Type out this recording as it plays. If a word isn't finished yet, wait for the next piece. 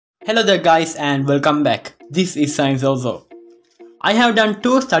Hello there guys and welcome back. This is Science Orzo. I have done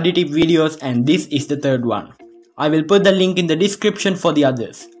 2 study tip videos and this is the third one. I will put the link in the description for the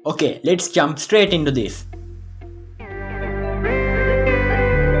others. Okay, let's jump straight into this.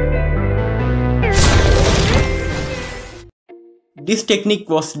 This technique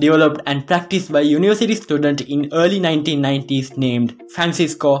was developed and practiced by a university student in early 1990s named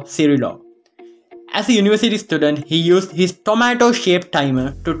Francisco Cirillo. As a university student, he used his tomato-shaped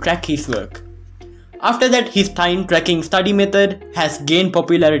timer to track his work. After that, his time-tracking study method has gained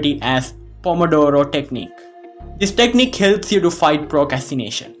popularity as Pomodoro Technique. This technique helps you to fight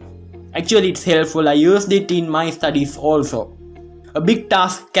procrastination. Actually, it's helpful. I used it in my studies also. A big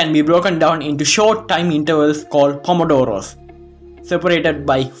task can be broken down into short time intervals called Pomodoros, separated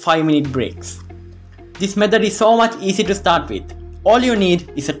by 5-minute breaks. This method is so much easy to start with. All you need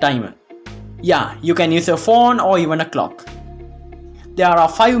is a timer. Yeah, you can use a phone or even a clock. There are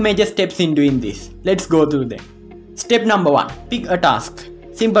 5 major steps in doing this. Let's go through them. Step number 1. Pick a task.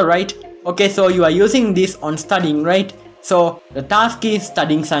 Simple, right? Okay, so you are using this on studying, right? So the task is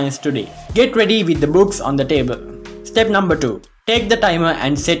studying science today. Get ready with the books on the table. Step number 2. Take the timer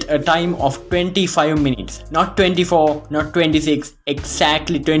and set a time of 25 minutes. Not 24, not 26,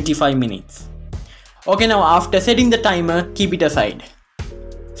 exactly 25 minutes. Okay, now after setting the timer, keep it aside.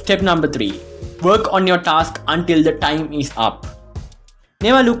 Step number 3. Work on your task until the time is up.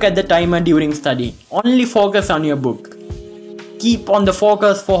 Never look at the timer during studying. Only focus on your book. Keep on the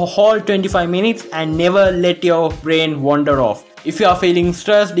focus for a whole 25 minutes and never let your brain wander off. If you are feeling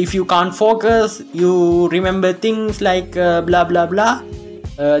stressed, if you can't focus, you remember things like blah blah blah,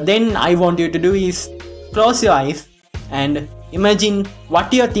 then I want you to do is close your eyes and imagine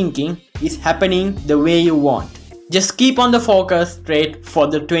what you're thinking is happening the way you want. Just keep on the focus straight for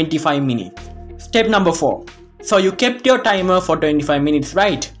the 25 minutes. Step number 4. So you kept your timer for 25 minutes,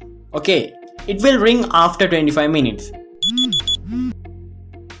 right? Okay, it will ring after 25 minutes.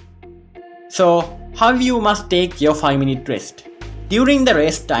 So how you must take your 5-minute rest. During the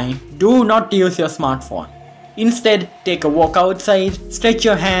rest time, do not use your smartphone. Instead, take a walk outside, stretch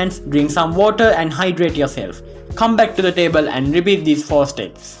your hands, drink some water and hydrate yourself. Come back to the table and repeat these 4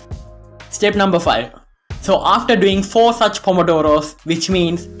 steps. Step number 5. So after doing 4 such Pomodoros, which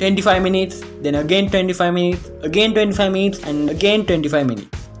means 25 minutes, then again 25 minutes, again 25 minutes and again 25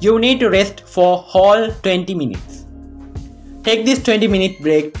 minutes. You need to rest for whole 20 minutes. Take this 20-minute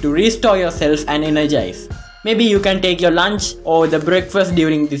break to restore yourself and energize. Maybe you can take your lunch or the breakfast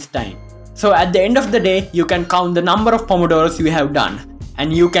during this time. So at the end of the day, you can count the number of Pomodoros you have done.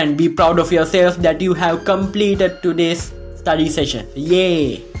 And you can be proud of yourself that you have completed today's study session.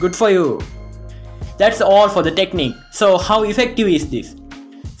 Yay! Good for you! That's all for the technique. So how effective is this?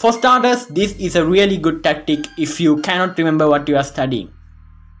 For starters, this is a really good tactic if you cannot remember what you are studying.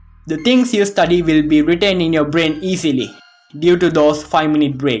 The things you study will be retained in your brain easily due to those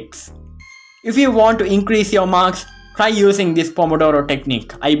 5-minute breaks. If you want to increase your marks, try using this Pomodoro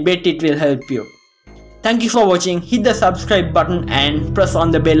technique. I bet it will help you. Thank you for watching. Hit the subscribe button and press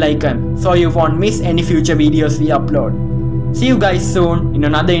on the bell icon so you won't miss any future videos we upload. See you guys soon in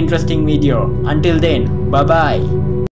another interesting video. Until then, bye bye.